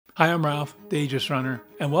Hi, I'm Ralph, the Ageless Runner,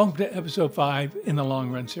 and welcome to episode 5 in the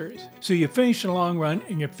long run series. So you finished the long run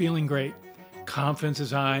and you're feeling great. Confidence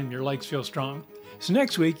is high and your legs feel strong. So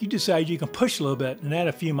next week you decide you can push a little bit and add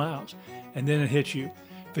a few miles, and then it hits you.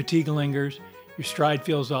 Fatigue lingers, your stride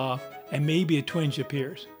feels off, and maybe a twinge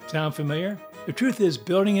appears. Sound familiar? The truth is,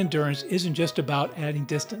 building endurance isn't just about adding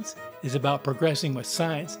distance. It's about progressing with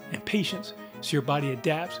science and patience so your body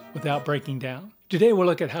adapts without breaking down. Today we'll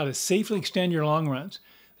look at how to safely extend your long runs,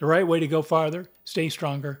 the right way to go farther, stay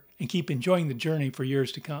stronger, and keep enjoying the journey for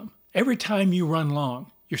years to come. Every time you run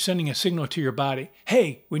long, you're sending a signal to your body,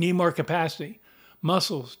 hey, we need more capacity.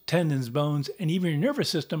 Muscles, tendons, bones, and even your nervous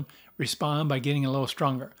system respond by getting a little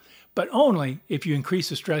stronger, but only if you increase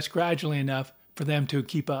the stress gradually enough for them to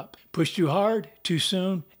keep up. Push too hard, too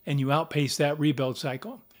soon, and you outpace that rebuild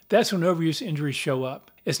cycle. That's when overuse injuries show up.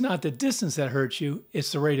 It's not the distance that hurts you,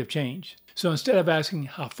 it's the rate of change. So instead of asking,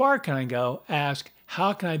 how far can I go, ask,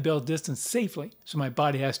 how can I build distance safely so my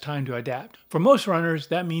body has time to adapt? For most runners,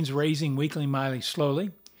 that means raising weekly mileage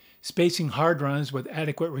slowly, spacing hard runs with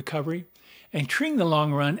adequate recovery, and treating the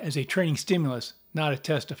long run as a training stimulus, not a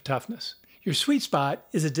test of toughness. Your sweet spot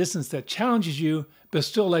is a distance that challenges you but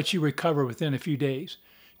still lets you recover within a few days.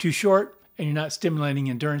 Too short and you're not stimulating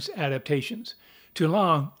endurance adaptations. Too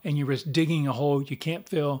long and you risk digging a hole you can't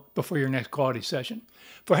fill before your next quality session.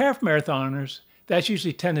 For half marathoners, that's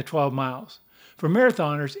usually 10 to 12 miles. For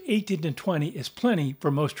marathoners, 18 to 20 is plenty for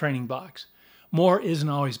most training blocks. More isn't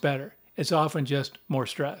always better. It's often just more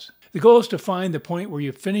stress. The goal is to find the point where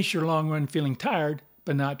you finish your long run feeling tired,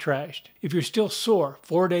 but not trashed. If you're still sore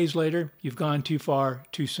 4 days later, you've gone too far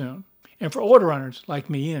too soon. And for older runners like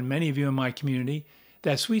me and many of you in my community,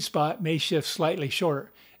 that sweet spot may shift slightly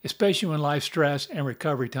shorter, especially when life stress and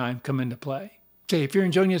recovery time come into play. Okay, if you're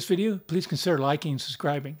enjoying this video, please consider liking and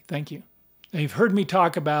subscribing. Thank you. Now, you've heard me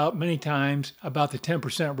talk about many times about the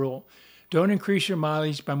 10% rule. Don't increase your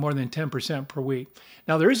mileage by more than 10% per week.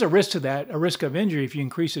 Now, there is a risk to that, a risk of injury if you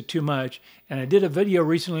increase it too much. And I did a video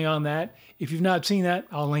recently on that. If you've not seen that,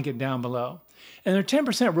 I'll link it down below. And the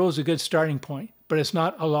 10% rule is a good starting point, but it's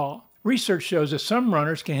not a law. Research shows that some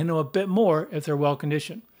runners can handle a bit more if they're well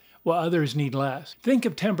conditioned, while others need less. Think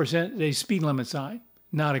of 10% as a speed limit sign,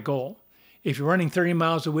 not a goal. If you're running 30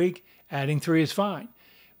 miles a week, adding 3 is fine.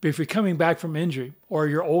 But if you're coming back from injury, or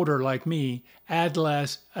you're older like me, add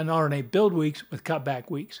less and alternate build weeks with cutback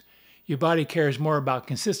weeks. Your body cares more about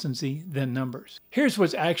consistency than numbers. Here's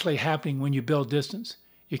what's actually happening when you build distance.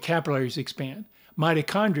 Your capillaries expand.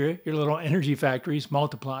 Mitochondria, your little energy factories,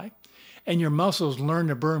 multiply. And your muscles learn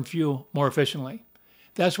to burn fuel more efficiently.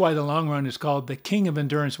 That's why the long run is called the king of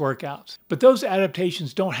endurance workouts. But those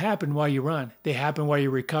adaptations don't happen while you run. They happen while you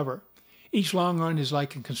recover. Each long run is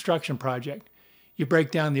like a construction project. You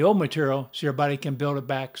break down the old material so your body can build it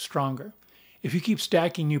back stronger. If you keep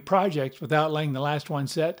stacking new projects without letting the last one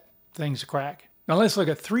set, things crack. Now let's look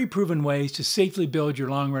at 3 proven ways to safely build your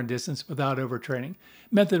long run distance without overtraining.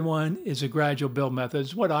 Method 1 is a gradual build method.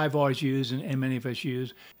 It's what I've always used and many of us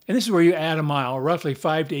use. And this is where you add a mile, roughly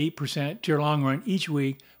 5 to 8% to your long run each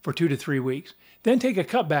week for 2 to 3 weeks. Then take a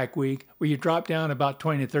cutback week where you drop down about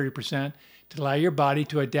 20 to 30% to allow your body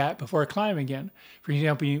to adapt before climbing again. For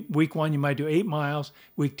example, week 1 you might do 8 miles,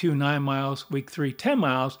 week 2 9 miles, week 3 10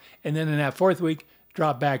 miles, and then in that 4th week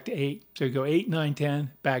drop back to 8. So you go 8, 9,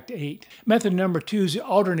 10, back to 8. Method number 2 is the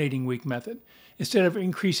alternating week method. Instead of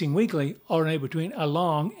increasing weekly, alternate between a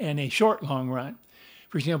long and a short long run.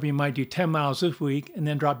 For example, you might do 10 miles this week and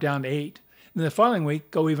then drop down to 8. Then the following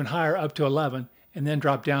week, go even higher up to 11 and then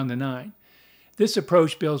drop down to 9. This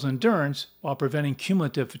approach builds endurance while preventing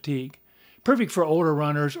cumulative fatigue. Perfect for older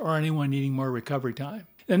runners or anyone needing more recovery time.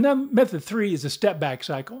 And then method 3 is a step back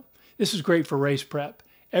cycle. This is great for race prep.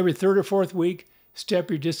 Every 3rd or 4th week, step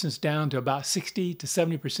your distance down to about 60 to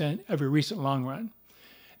 70% of your recent long run.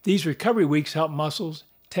 These recovery weeks help muscles,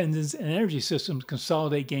 tendons, and energy systems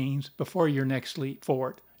consolidate gains before your next leap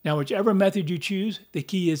forward. Now, whichever method you choose, the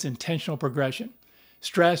key is intentional progression.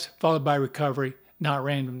 Stress followed by recovery, not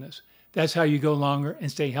randomness. That's how you go longer and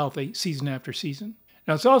stay healthy season after season.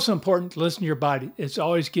 Now, it's also important to listen to your body. It's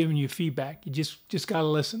always giving you feedback. You just got to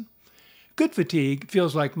listen. Good fatigue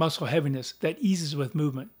feels like muscle heaviness that eases with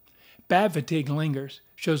movement. Bad fatigue lingers,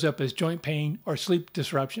 shows up as joint pain or sleep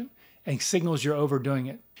disruption, and signals you're overdoing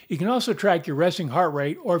it. You can also track your resting heart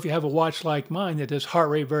rate, or if you have a watch like mine that does heart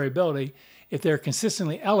rate variability, if they're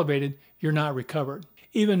consistently elevated, you're not recovered.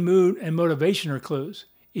 Even mood and motivation are clues.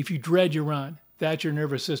 If you dread your run, that's your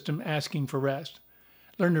nervous system asking for rest.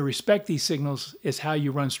 Learn to respect these signals is how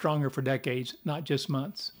you run stronger for decades, not just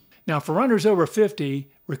months. Now, for runners over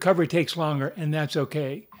 50, recovery takes longer, and that's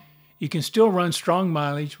okay. You can still run strong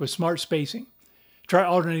mileage with smart spacing. Try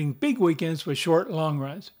alternating big weekends with short, long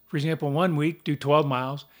runs. For example, one week, do 12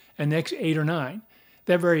 miles, and next 8 or 9.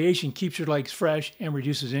 That variation keeps your legs fresh and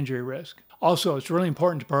reduces injury risk. Also, it's really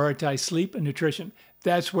important to prioritize sleep and nutrition.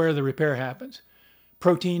 That's where the repair happens.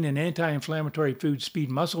 Protein and anti-inflammatory foods speed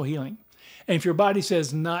muscle healing. And if your body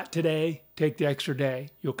says not today, take the extra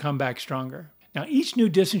day. You'll come back stronger. Now, each new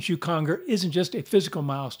distance you conquer isn't just a physical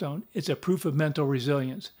milestone. It's a proof of mental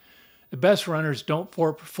resilience. The best runners don't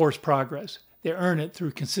force progress. They earn it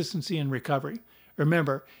through consistency and recovery.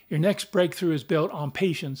 Remember, your next breakthrough is built on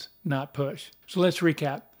patience, not push. So let's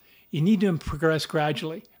recap. You need to progress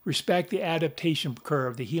gradually. Respect the adaptation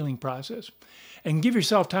curve, the healing process, and give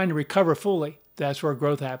yourself time to recover fully. That's where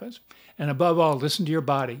growth happens. And above all, listen to your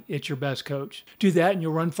body. It's your best coach. Do that and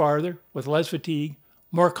you'll run farther with less fatigue,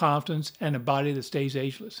 more confidence, and a body that stays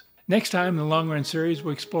ageless. Next time in the Long Run series,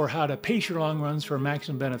 we'll explore how to pace your long runs for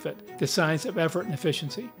maximum benefit, the science of effort and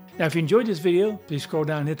efficiency. Now, if you enjoyed this video, please scroll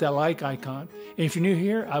down and hit that like icon. And if you're new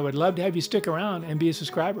here, I would love to have you stick around and be a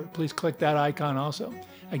subscriber. Please click that icon also.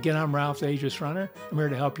 Again, I'm Ralph, the Ageless Runner. I'm here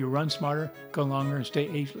to help you run smarter, go longer, and stay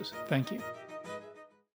ageless. Thank you.